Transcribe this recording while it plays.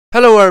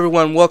Hello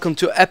everyone, welcome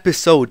to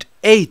episode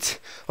 8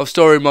 of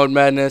Story Mode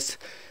Madness.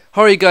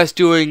 How are you guys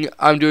doing?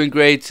 I'm doing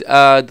great.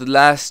 The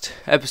last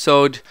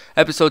episode,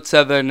 episode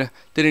 7,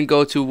 didn't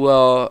go too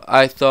well,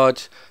 I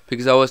thought,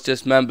 because I was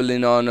just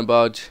mumbling on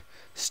about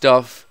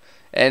stuff.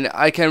 And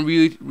I can't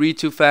read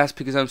too fast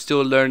because I'm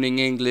still learning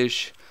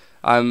English.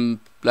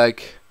 I'm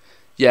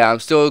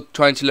still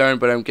trying to learn,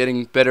 but I'm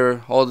getting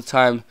better all the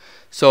time.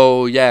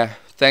 So yeah,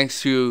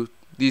 thanks to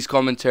these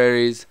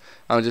commentaries,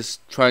 I'm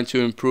just trying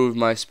to improve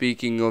my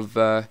speaking of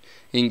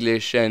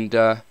English, and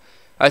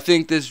I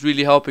think this is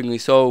really helping me.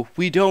 So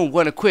we don't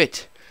want to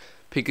quit,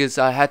 because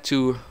I had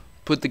to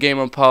put the game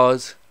on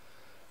pause.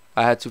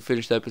 I had to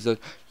finish the episode.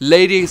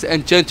 Ladies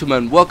and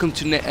gentlemen, welcome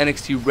to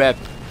NXT Rep.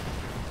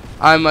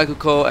 I'm Michael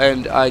Cole,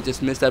 and I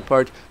just missed that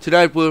part.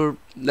 Tonight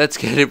let's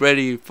get it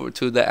ready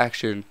to the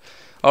action.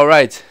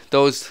 Alright,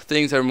 those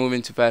things are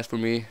moving too fast for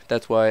me.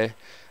 That's why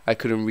I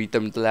couldn't read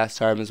them the last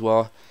time as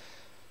well.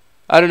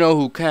 I don't know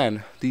who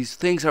can. These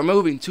things are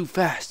moving too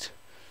fast.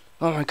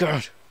 Oh my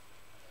god.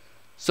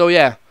 So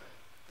yeah,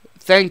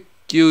 thank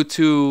you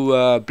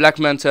to Black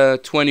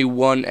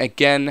Manta21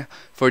 again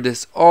for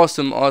this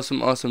awesome,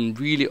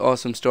 really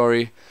awesome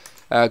story.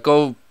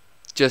 Go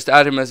just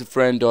add him as a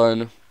friend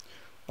on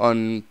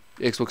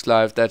Xbox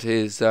Live. That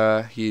is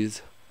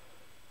his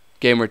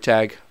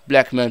Gamertag,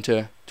 Black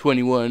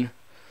Manta21.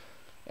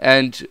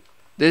 And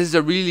this is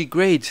a really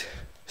great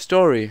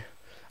story.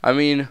 I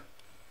mean,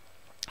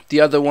 the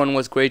other one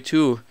was great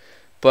too,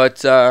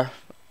 but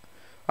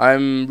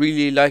I'm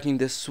really liking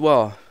this as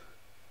well.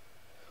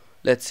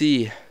 Let's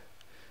see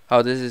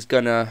how this is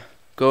gonna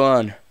go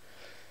on.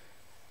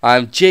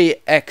 I'm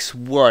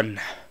JX1,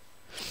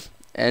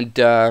 and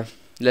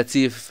let's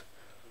see if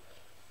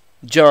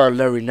Jar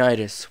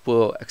Larynnitis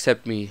will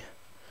accept me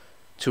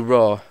to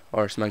Raw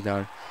or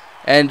SmackDown.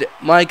 And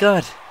my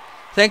god,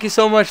 thank you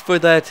so much for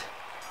that.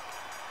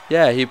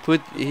 Yeah, he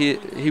put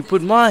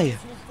my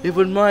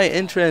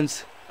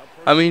entrance.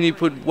 I mean, he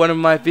put one of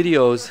my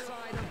videos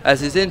as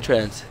his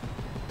entrance.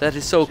 That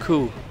is so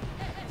cool.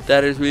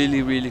 That is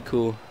really, really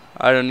cool.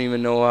 I don't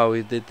even know how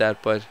he did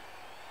that, but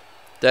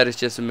that is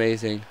just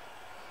amazing.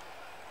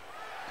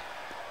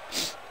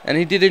 And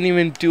he didn't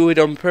even do it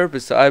on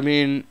purpose. I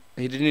mean,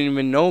 he didn't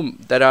even know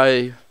that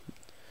I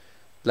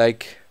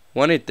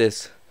wanted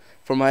this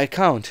for my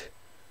account.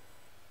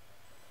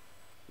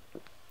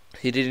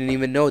 He didn't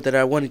even know that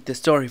I wanted the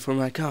story for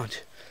my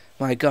account.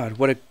 My god,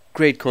 what a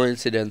great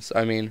coincidence.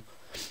 I mean,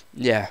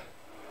 yeah,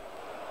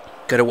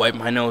 gotta wipe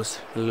my nose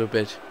a little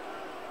bit.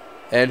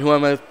 And who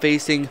am I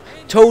facing?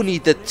 Tony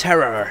the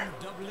Terror.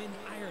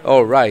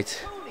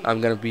 Alright,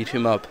 I'm gonna beat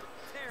him up.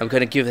 I'm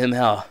gonna give him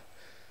hell.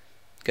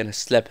 Gonna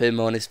slap him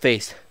on his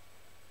face.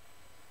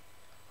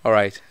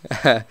 Alright.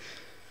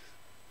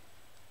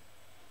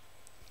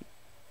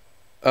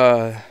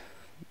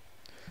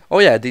 Oh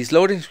yeah, these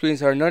loading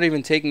screens are not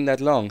even taking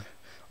that long.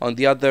 On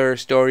the other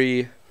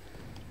story,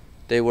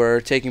 they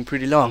were taking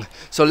pretty long.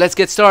 So let's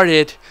get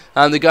started.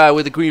 I'm the guy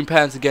with the green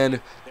pants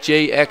again,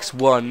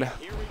 JX1.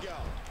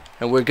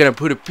 And we're gonna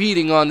put a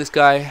beating on this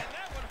guy.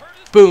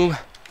 Boom.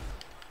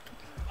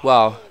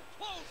 Wow.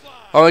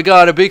 Oh my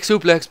god, a big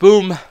suplex.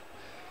 Boom.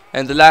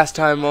 And the last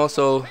time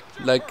also,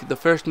 like the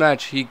first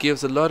match, he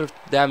gives a lot of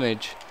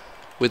damage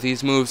with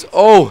these moves.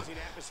 Oh!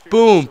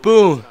 Boom,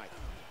 boom.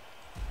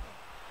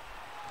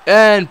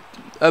 And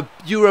a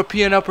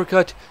European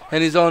uppercut,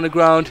 and he's on the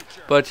ground,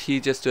 but he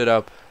just stood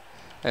up.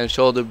 And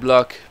shoulder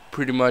block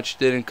pretty much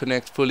didn't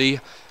connect fully.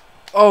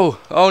 Oh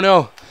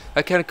no,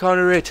 I can't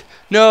counter it.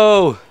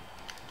 No!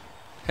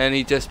 And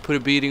he just put a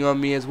beating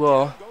on me as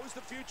well.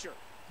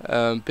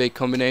 Big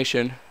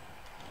combination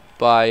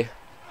by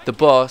the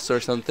boss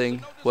or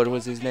something. What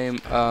was his name?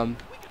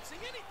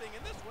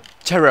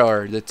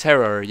 Terror, the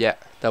Terror. Yeah,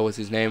 that was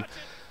his name.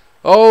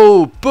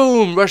 Oh,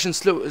 boom! Russian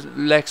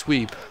leg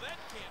sweep.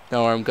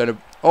 Now I'm gonna.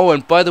 Oh,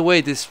 and by the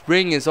way, this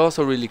ring is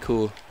also really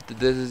cool.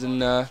 This is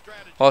an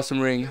awesome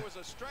ring.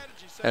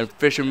 And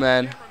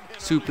Fisherman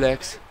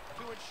suplex.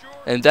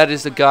 And that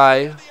is the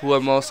guy who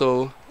I'm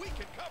also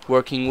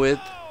working with.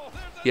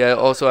 He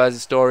also has a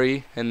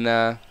story,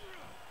 and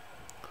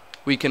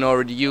we can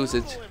already use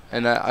it.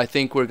 And I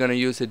think we're gonna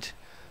use it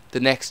the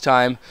next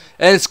time.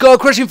 And skull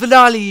crushing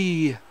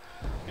finale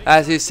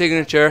as his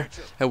signature.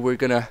 And we're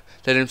gonna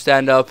let him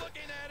stand up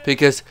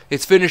because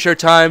it's finisher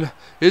time.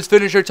 It's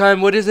finisher time.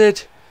 What is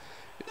it?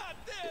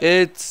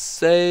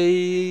 It's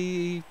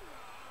a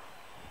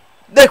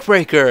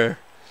neckbreaker.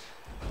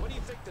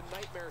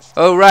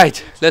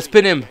 Alright, let's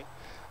pin him.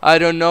 I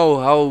don't know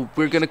how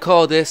we're gonna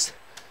call this.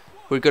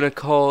 We're gonna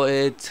call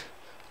it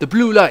the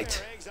blue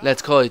light.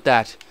 Let's call it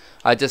that.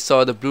 I just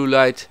saw the blue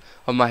light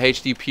on my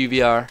HD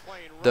PVR,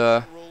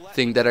 the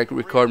thing that I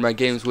record my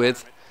games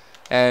with,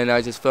 and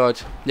I just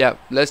thought, yeah,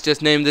 let's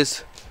just name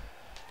this.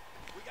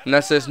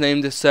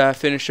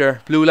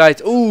 Finisher blue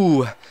light.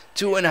 Ooh,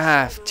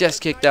 2.5,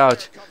 just kicked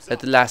out at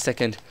the last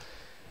second.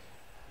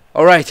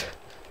 Alright,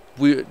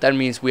 that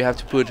means we have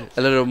to put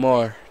a little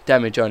more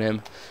damage on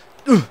him.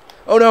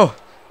 Oh no!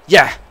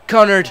 Yeah,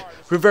 countered,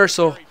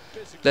 reversal.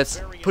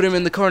 Let's put him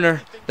in the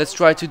corner. Let's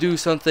try to do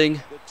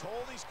something.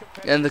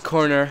 in the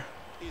corner.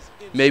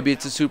 Maybe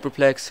it's a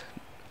superplex.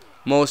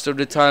 Most of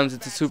the times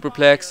it's a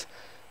superplex.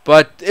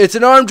 But it's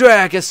an arm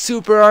drag, a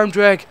super arm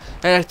drag.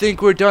 And I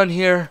think we're done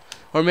here.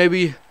 Or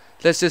maybe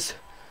let's just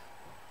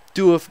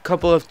do a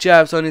couple of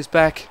jabs on his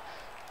back.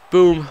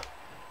 Boom.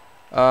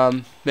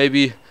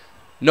 Maybe.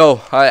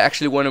 No, I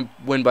actually want to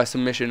win by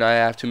submission. I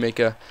have to make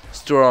a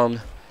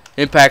strong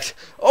impact.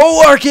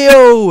 Oh,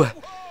 RKO!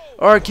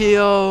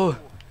 RKO!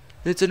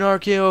 It's an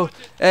RKO.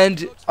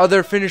 And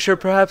other finisher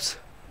perhaps.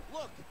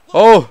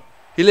 Oh,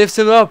 he lifts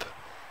him up.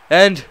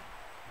 And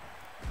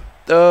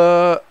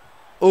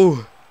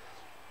oh,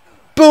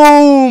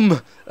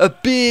 boom! A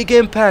big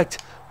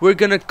impact. We're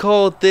gonna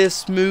call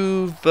this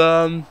move.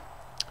 Oh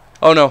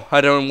no,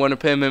 I don't want to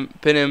pin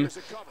him.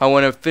 I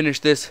want to finish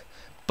this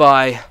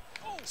by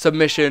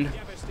submission.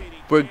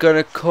 We're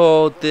gonna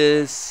call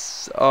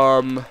this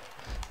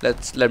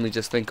let me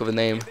just think of a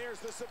name.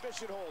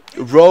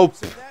 Rope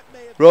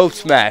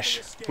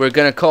smash. We're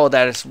gonna call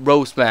that as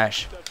rope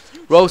smash.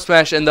 Rope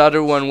smash, and the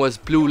other one was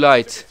blue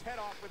light.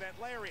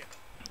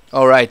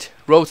 Alright,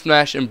 rope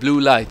smash and blue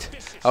light.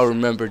 I'll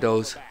remember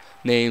those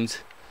names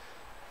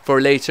for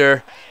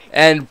later.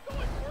 And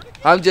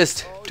I'm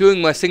just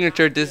doing my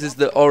signature. This is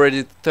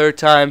already the third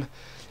time,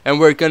 and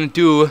we're gonna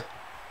do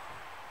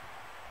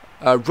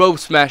a rope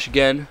smash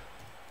again.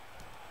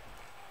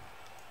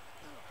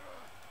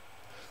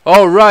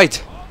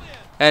 Alright,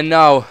 and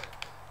now,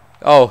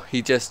 oh,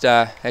 he just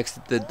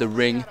exited the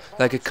ring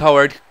like a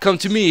coward. Come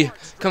to me,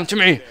 come to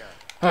me.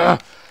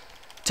 Tap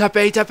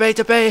A, tap A,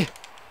 tap A.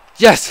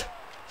 Yes,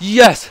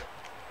 yes,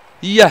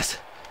 yes.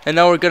 And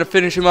now we're gonna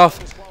finish him off.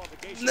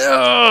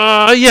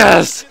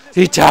 Yes,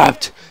 he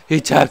tapped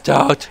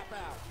out.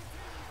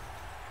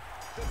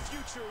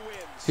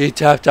 He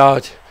tapped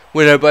out.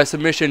 Winner by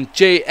submission,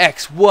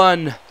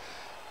 JX1.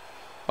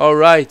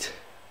 Alright,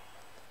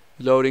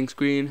 loading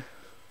screen.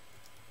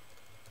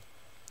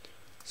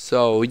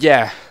 So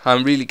yeah,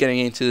 I'm really getting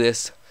into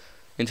this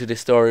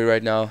story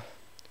right now.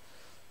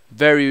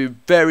 Very,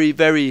 very,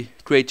 very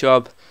great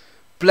job.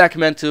 Black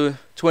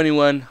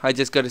Manta21, I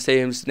just gotta say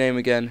his name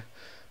again.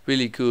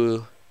 Really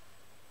cool.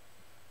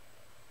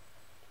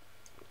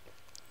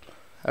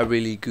 A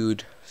really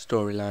good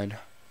storyline.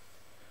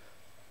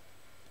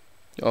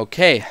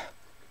 Okay.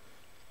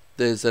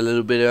 There's a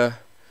little bit of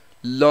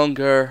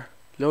longer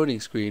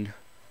loading screen.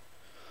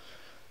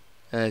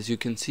 As you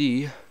can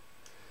see,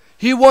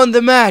 he won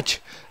the match,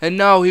 and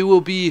now he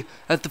will be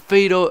at the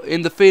fatal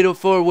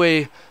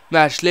 4-way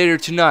match later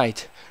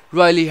tonight.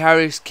 Riley,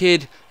 Harris,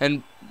 Kid,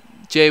 and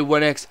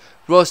J1X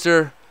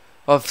roster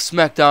of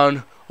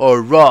SmackDown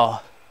or Raw.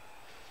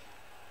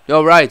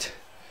 Alright,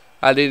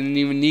 I didn't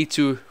even need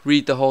to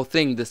read the whole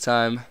thing this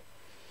time.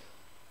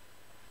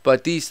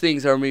 But these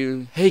things are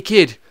me. Hey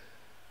Kid,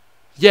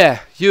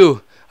 yeah,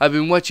 you. I've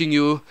been watching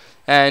you,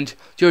 and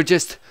you're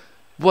just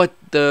what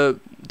the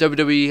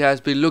WWE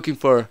has been looking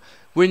for.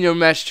 Win your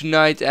match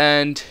tonight,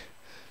 and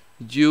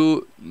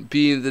you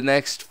be the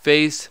next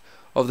face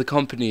of the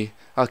company.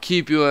 I'll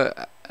keep you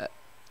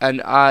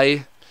an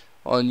eye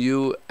on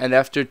you, and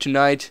after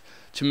tonight,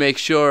 to make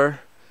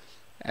sure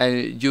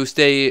and you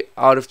stay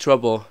out of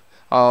trouble.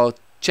 I'll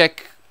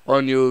check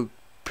on you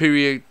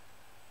periodically.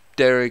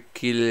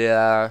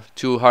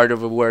 Too hard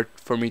of a word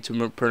for me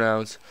to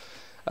pronounce.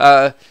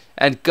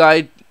 And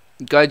guide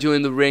you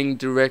in the ring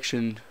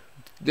direction,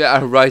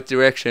 right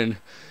direction.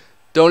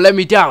 Don't let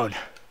me down.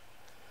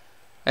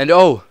 And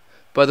oh,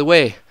 by the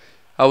way,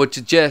 I would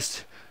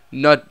suggest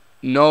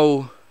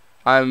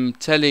I'm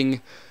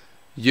telling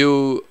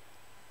you,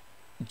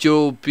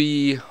 you'll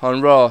be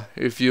on Raw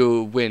if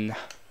you win.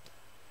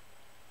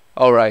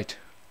 Alright,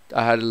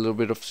 I had a little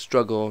bit of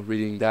struggle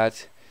reading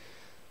that.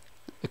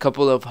 A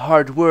couple of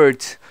hard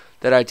words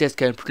that I just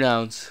can't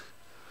pronounce,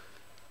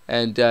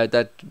 and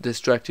that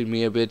distracted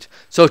me a bit.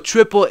 So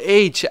Triple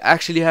H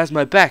actually has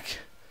my back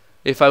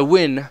if I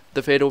win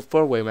the Fatal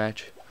 4-Way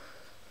match.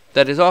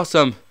 That is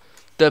awesome.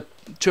 The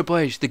Triple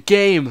H, the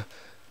game,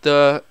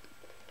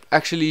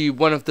 actually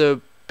one of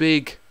the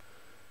big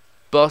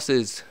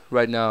bosses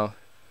right now.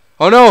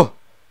 Oh no!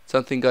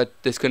 Something got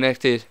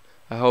disconnected.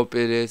 I hope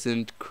it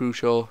isn't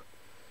crucial.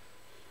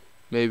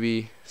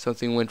 Maybe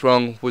something went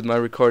wrong with my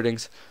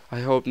recordings. I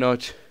hope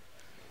not.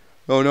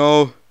 Oh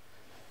no.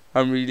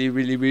 I'm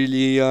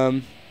really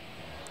oh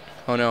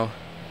no.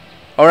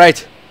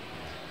 Alright.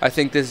 I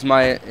think this is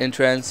my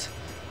entrance.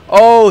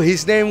 Oh,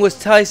 his name was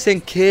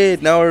Tyson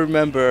Kidd. Now I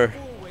remember.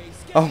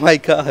 Oh my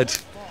god.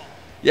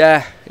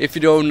 Yeah, if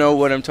you don't know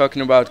what I'm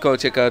talking about, go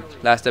check out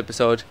last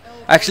episode.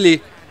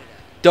 Actually,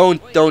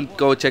 don't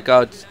go check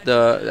out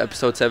the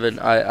episode 7.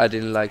 I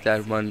didn't like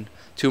that one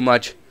too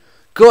much.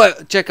 Go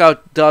check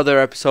out the other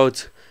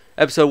episodes.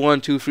 Episode 1,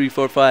 2, 3,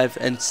 4, 5,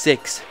 and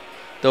 6.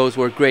 Those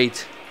were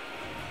great.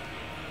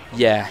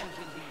 Yeah.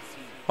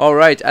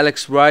 Alright,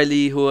 Alex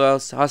Riley, who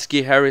else?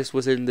 Husky Harris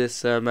was in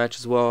this match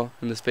as well,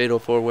 in this Fatal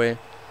 4-Way.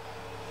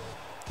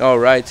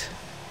 Alright.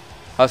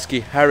 Husky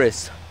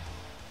Harris.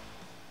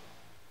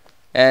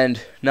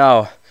 And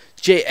now,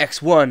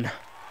 JX1.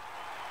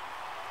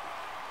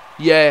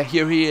 Yeah,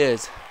 here he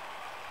is.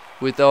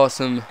 With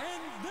awesome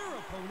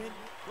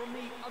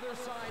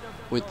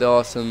with the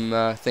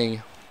awesome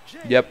thing.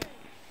 Yep.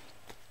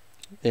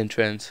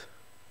 Entrance.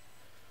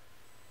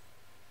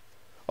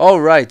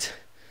 Alright.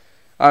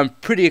 I'm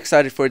pretty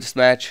excited for this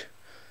match.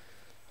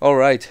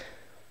 Alright.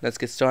 Let's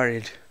get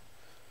started.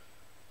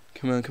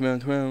 Come on, come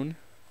on, come on.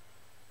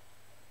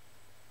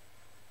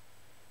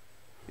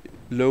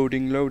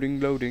 Loading, loading,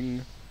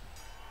 loading.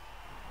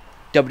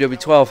 WWE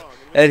 12.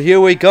 And here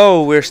we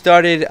go. We're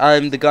started.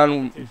 I'm the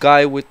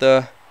guy with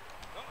the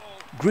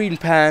green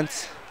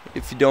pants,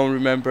 if you don't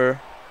remember.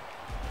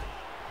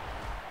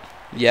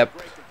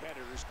 Yep.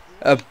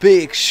 A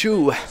big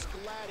shoe.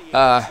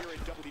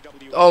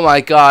 Oh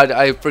my god,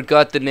 I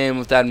forgot the name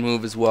of that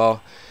move as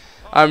well.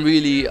 I'm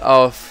really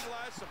off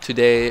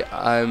today.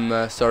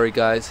 I'm sorry,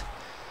 guys.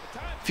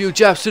 Few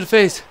jabs to the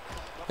face.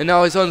 And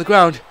now he's on the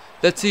ground.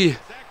 Let's see.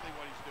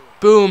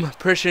 Boom,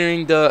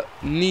 pressuring the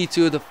knee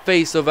to the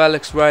face of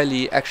Alex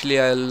Riley. Actually,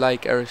 I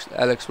like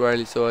Alex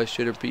Riley, so I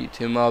should have beat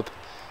him up.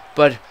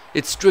 But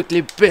it's strictly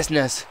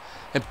business.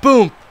 And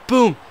boom,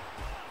 boom.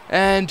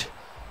 And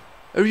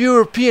a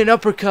European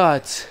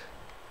uppercut.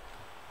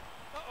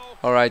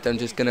 Alright, I'm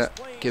just gonna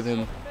give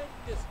him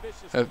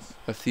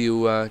a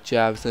few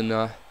jabs and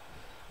a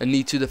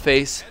knee to the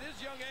face.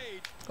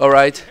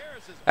 Alright.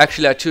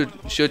 Actually, I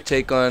should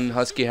take on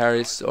Husky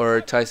Harris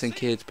or Tyson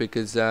Kidd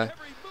because I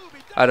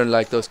don't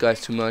like those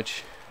guys too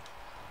much.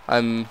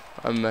 I'm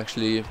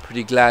actually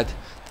pretty glad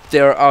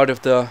they're out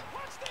of Raw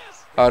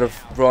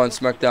and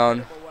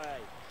SmackDown.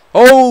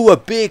 Oh, a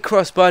big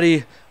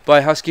crossbody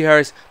by Husky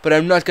Harris, but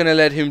I'm not gonna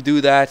let him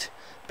do that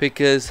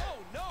because,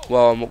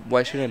 well,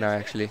 why shouldn't I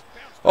actually?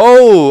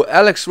 Oh,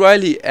 Alex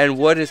Riley, and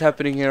what is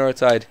happening here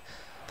outside?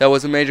 That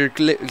was a major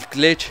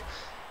glitch,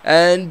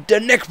 and the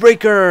neck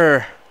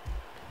breaker.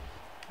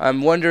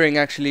 I'm wondering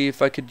actually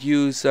if I could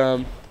use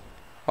oh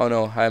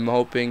no, I'm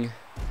hoping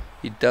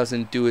he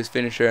doesn't do his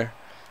finisher.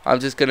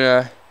 I'm just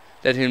gonna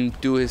let him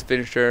do his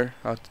finisher.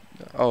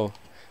 Oh,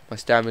 my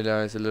stamina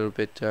is a little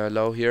bit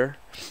low here.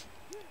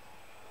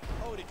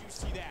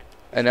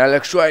 And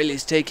Alex Riley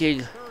is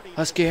taking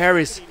Husky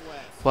Harris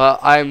while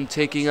I'm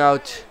taking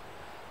out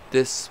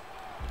this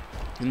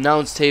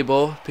announce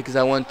table because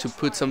I want to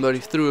put somebody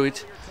through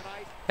it.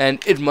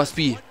 And it must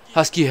be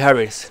Husky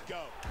Harris.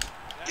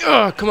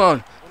 Come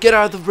on, get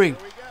out of the ring.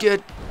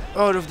 Get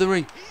out of the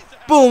ring.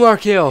 Boom,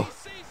 RKO.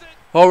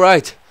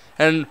 Alright.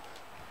 And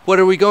what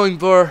are we going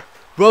for?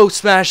 Road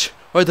Smash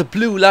or the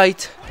blue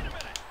light?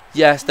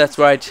 Yes, that's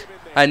right.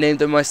 I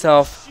named it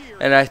myself.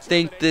 And I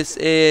think this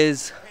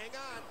is...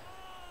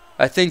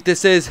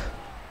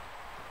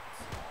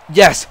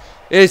 Yes,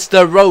 it's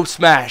the Road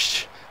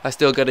Smash. I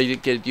still gotta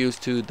get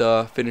used to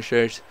the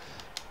finishers.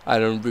 I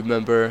don't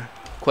remember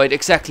quite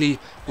exactly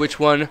which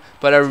one,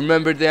 but I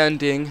remember the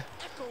ending.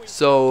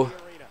 So,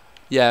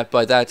 yeah,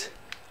 by that,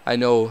 I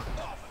know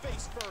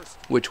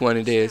which one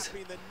it is.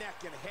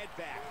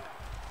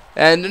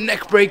 And the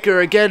neck breaker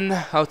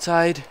again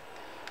outside.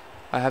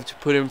 I have to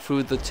put him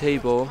through the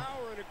table.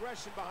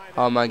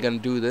 How am I gonna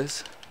do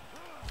this?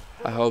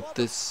 I hope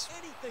this...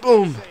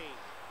 Boom!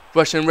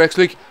 Russian Rex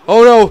Week.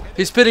 Oh no!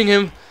 He's pitting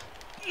him!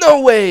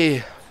 No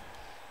way!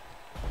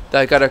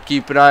 I gotta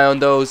keep an eye on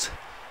those.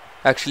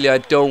 Actually, I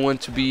don't want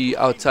to be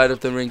outside of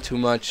the ring too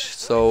much,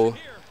 so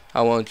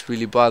I won't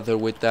really bother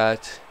with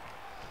that.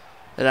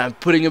 And I'm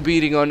putting a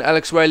beating on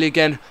Alex Riley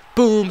again.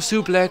 Boom!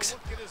 Suplex.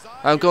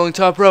 I'm going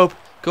top rope.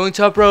 Going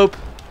top rope.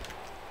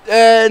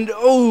 And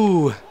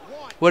oh!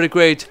 What a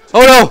great...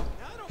 Oh no!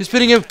 He's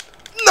pitting him.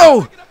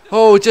 No!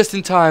 Oh, just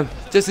in time.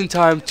 Just in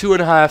time.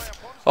 2.5.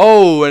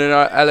 Oh, and then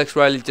Alex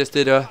Riley just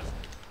did a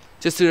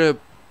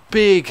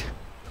big...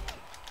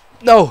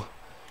 No!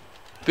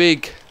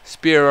 Big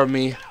spear on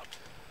me.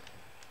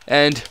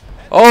 And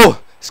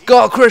oh,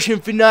 skull crushing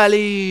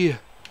finale.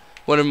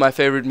 One of my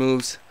favorite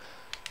moves.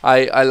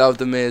 I love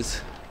the Miz.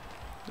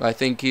 I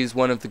think he's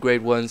one of the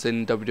great ones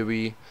in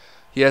WWE.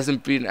 He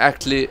hasn't been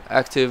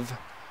active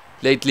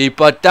lately,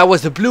 but that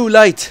was the blue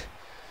light.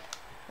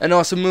 An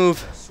awesome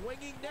move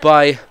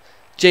by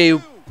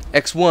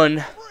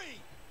JX1.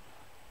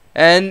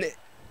 And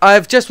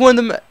I've just won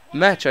the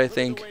match, I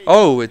think.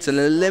 Oh, it's an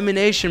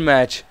elimination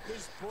match.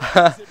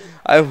 I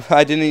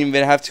didn't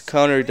even have to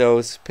counter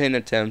those pin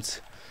attempts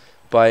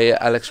by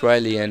Alex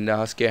Riley and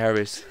Husky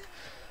Harris,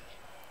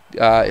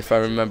 if I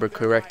remember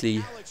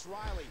correctly.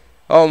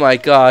 Oh my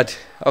god.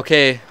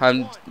 Okay,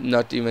 I'm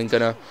not even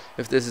gonna...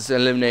 If this is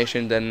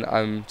elimination, then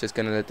I'm just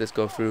gonna let this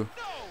go through.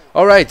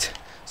 Alright,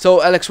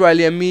 so Alex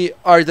Riley and me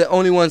are the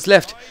only ones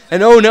left.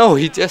 And oh no,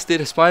 he just did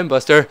a spine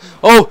buster.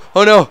 Oh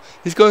no,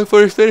 he's going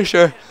for his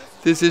finisher.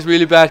 This is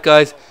really bad,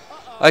 guys.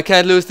 I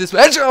can't lose this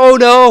match. Oh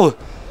no!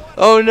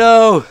 Oh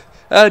no!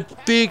 A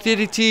big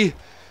DDT.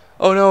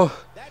 Oh no.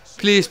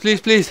 Please, please,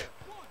 please.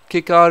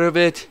 Kick out of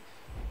it.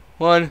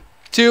 1,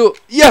 2.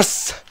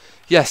 Yes!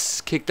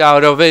 Yes, kicked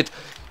out of it.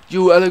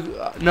 You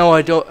no,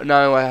 I don't.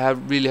 Now I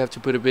really have to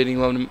put a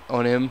beating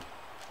on him.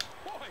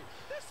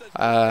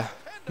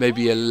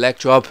 Maybe a leg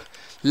drop.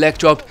 Leg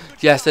drop.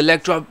 Yes, a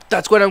leg drop.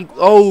 That's what I'm...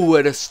 Oh,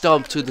 and a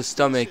stomp to the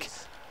stomach.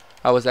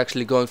 I was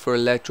actually going for a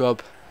leg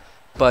drop,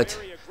 but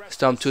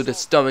stomp to the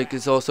stomach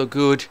is also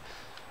good.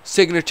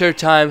 signature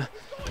time.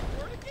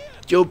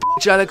 Yo,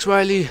 bitch, Alex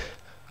Riley.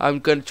 I'm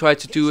gonna try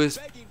to do his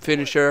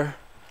finisher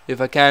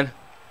if I can.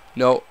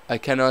 No, I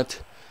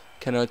cannot.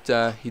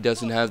 He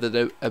doesn't have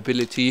that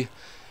ability.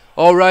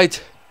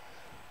 Alright.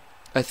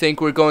 I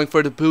think we're going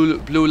for the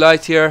blue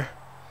light here.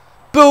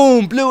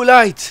 Boom! Blue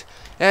light!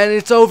 And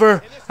it's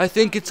over. I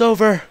think it's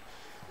over.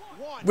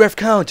 Ref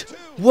count.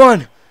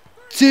 1,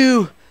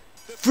 2,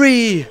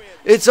 3.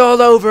 It's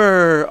all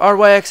over.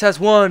 RYX has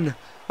won.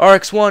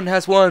 RX1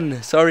 has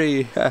won.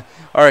 Sorry.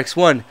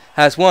 RX1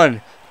 has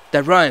won.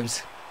 That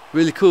rhymes.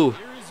 Really cool.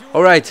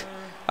 Alright.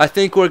 I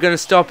think we're gonna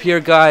stop here,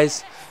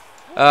 guys.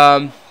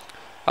 I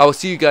will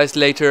see you guys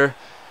later.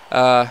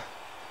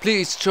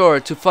 Please sure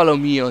to follow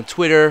me on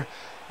Twitter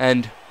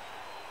and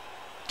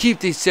keep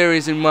these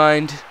series in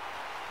mind.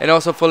 And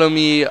also follow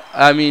me,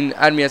 add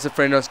me as a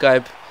friend on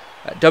Skype,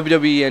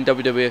 WWE and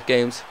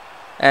wweandwwfgames,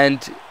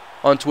 and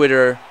on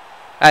Twitter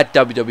at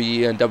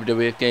WWE and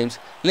wweandwwfgames.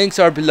 Links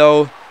are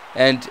below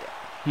and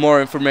more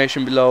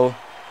information below.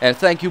 And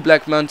thank you,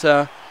 Black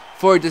Manta,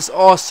 for this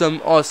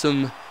awesome,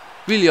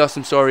 really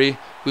awesome story.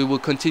 We will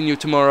continue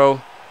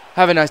tomorrow.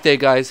 Have a nice day,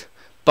 guys.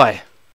 Bye.